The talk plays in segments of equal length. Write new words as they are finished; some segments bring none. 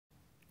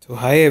So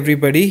hi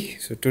everybody.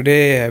 So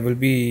today I will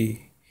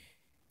be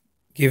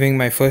giving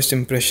my first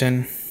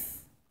impression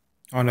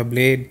on a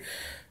blade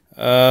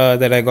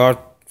that I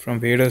got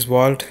from Vaders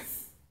Vault.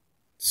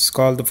 It's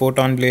called the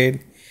Photon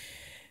blade,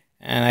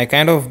 and I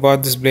kind of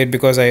bought this blade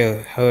because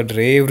I heard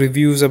rave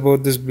reviews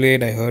about this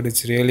blade. I heard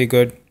it's really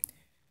good.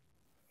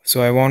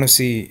 So I want to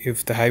see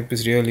if the hype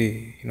is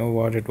really,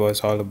 what it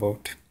was all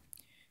about.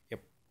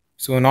 Yep.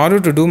 So in order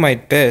to do my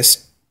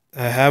test,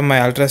 I have my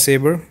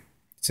ultrasaber.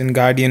 It's in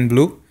Guardian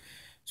Blue.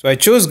 So I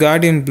chose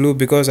Guardian Blue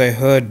because I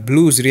heard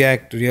blues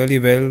react really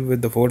well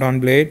with the photon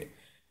blade.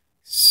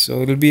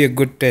 So it'll be a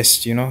good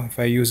test, if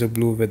I use a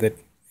blue with it.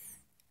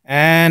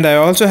 And I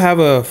also have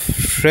a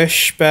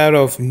fresh pair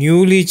of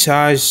newly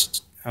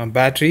charged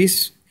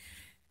batteries.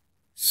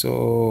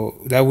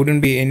 So there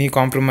wouldn't be any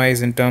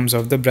compromise in terms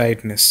of the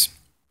brightness.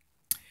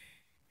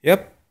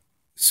 Yep.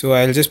 So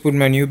I'll just put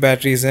my new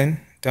batteries in,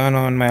 turn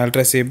on my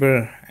Ultra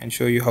Saber, and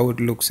show you how it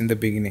looks in the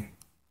beginning.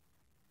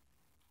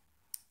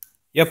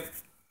 Yep.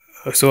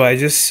 So I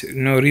just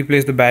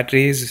replaced the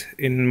batteries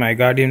in my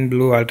Guardian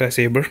Blue Ultra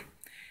Saber.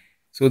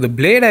 So the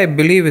blade, I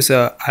believe, is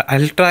a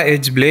ultra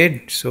edge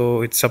blade.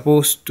 So it's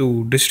supposed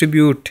to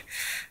distribute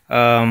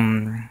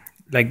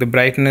like the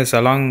brightness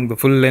along the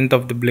full length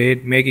of the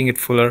blade, making it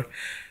fuller.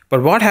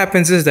 But what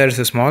happens is there is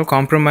a small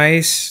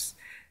compromise.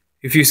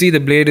 If you see,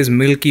 the blade is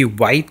milky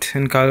white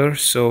in color,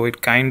 so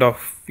it kind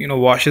of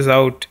washes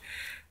out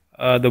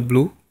the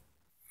blue.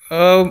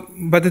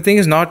 But the thing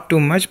is not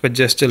too much, but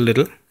just a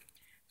little.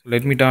 So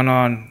let me turn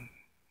on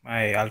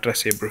my Ultra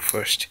Saber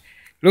first.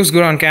 Looks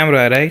good on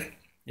camera, right?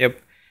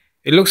 Yep.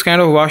 It looks kind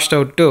of washed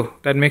out too.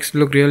 That makes it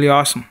look really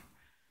awesome.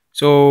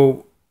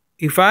 So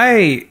if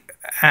I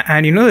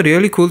and the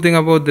really cool thing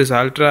about this this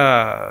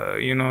ultra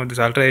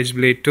edge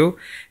blade too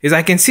is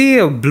I can see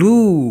a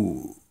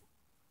blue,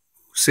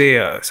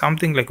 say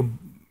something like a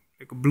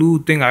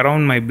blue thing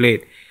around my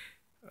blade.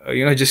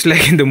 Just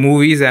like in the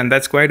movies, and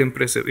that's quite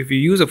impressive. If you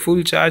use a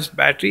full charged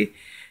battery,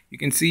 you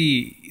can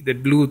see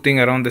that blue thing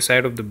around the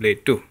side of the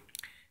blade too.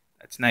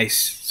 That's nice.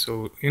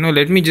 So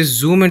let me just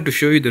zoom in to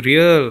show you the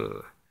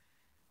real.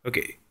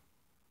 Okay,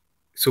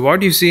 so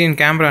what you see in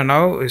camera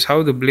now is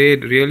how the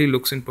blade really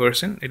looks in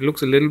person. It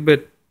looks a little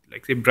bit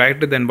like, say,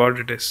 brighter than what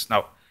it is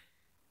now.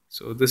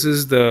 So this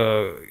is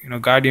the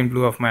Guardian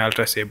Blue of my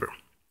Ultra Saber.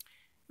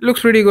 It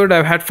looks pretty good.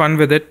 I've had fun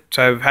with it.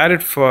 So I've had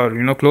it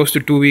for close to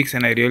 2 weeks,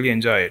 and I really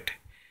enjoy it.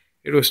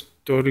 It was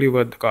totally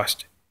worth the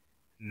cost.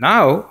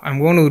 Now I'm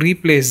going to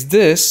replace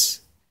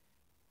this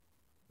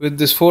with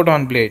this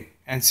photon blade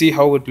and see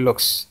how it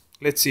looks.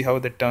 Let's see how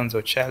that turns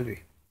out, shall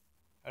we?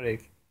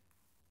 Alright.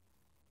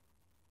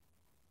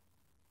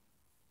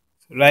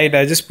 Right,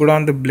 I just put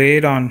on the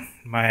blade on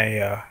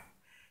my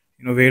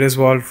Vaders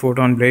Vault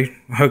photon blade.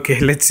 Okay,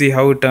 let's see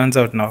how it turns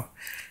out now.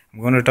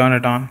 I'm going to turn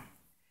it on.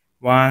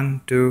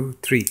 1, 2,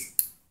 3.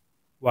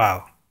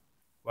 Wow.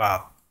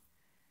 Wow.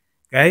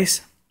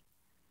 Guys,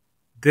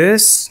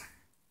 this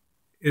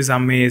is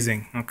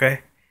amazing. Okay,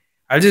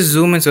 I'll just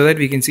zoom in so that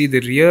we can see the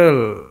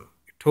real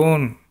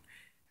tone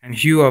and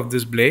hue of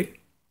this blade.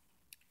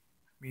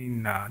 I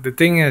mean, the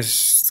thing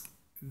is,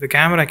 the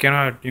camera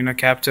cannot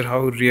capture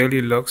how it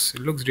really looks.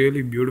 It looks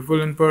really beautiful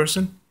in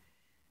person.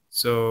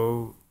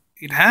 So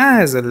it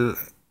has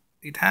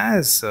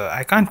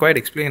I can't quite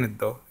explain it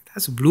though. It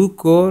has a blue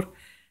core,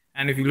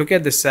 and if you look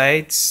at the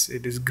sides,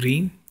 it is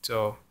green.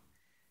 So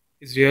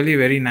it's really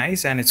very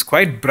nice, and it's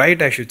quite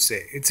bright, I should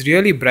say. It's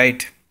really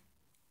bright.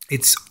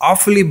 It's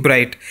awfully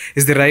bright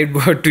is the right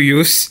word to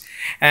use.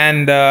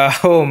 And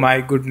oh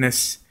my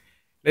goodness,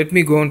 let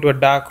me go into a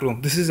dark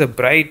room. This is a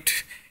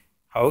bright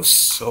house,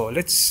 so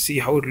let's see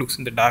how it looks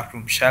in the dark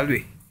room, shall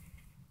we?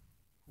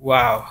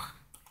 Wow,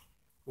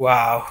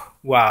 wow,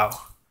 wow.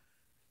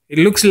 It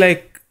looks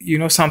like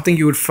something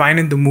you would find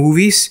in the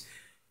movies.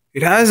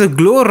 It has a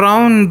glow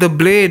around the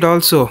blade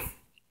also.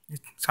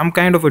 Some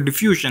kind of a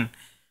diffusion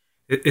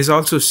is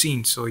also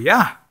seen. So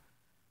yeah,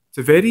 it's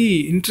a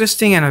very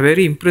interesting and a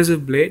very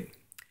impressive blade.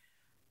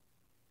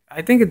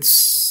 I think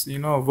it's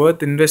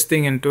worth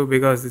investing into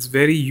because it's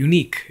very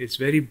unique. It's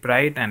very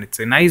bright, and it's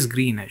a nice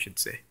green, I should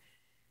say.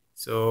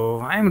 So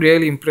I'm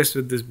really impressed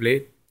with this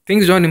blade.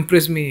 Things don't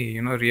impress me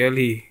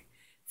really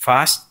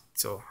fast.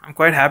 So I'm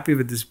quite happy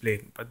with this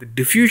blade. But the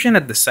diffusion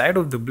at the side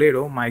of the blade,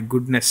 oh my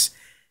goodness.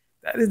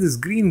 That is this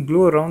green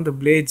glow around the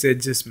blade's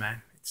edges,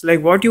 man. It's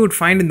like what you would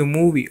find in the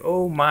movie.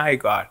 Oh my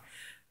god.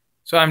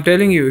 So I'm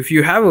telling you, if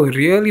you have a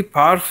really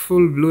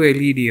powerful blue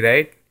LED,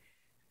 right?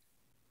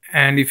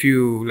 And if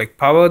you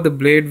power the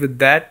blade with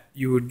that,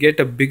 you would get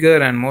a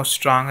bigger and more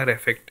stronger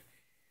effect.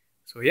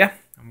 So yeah,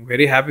 I'm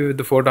very happy with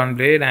the photon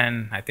blade,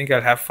 and I think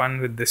I'll have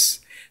fun with this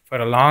for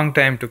a long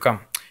time to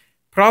come.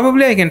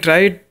 Probably I can try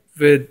it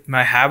with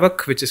my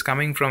Havoc, which is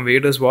coming from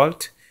Vaders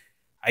Vault.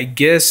 I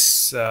guess,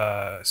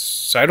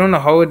 so I don't know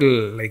how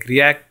it'll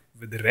react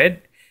with the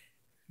red.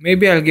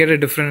 Maybe I'll get a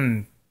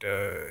different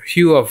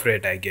hue of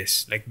red, I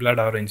guess, like blood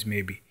orange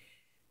maybe.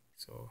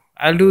 So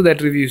I'll do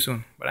that review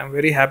soon. But I'm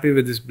very happy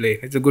with this blade.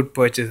 It's a good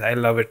purchase. I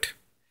love it.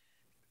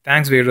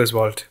 Thanks, Vaders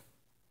Vault.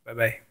 Bye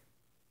bye.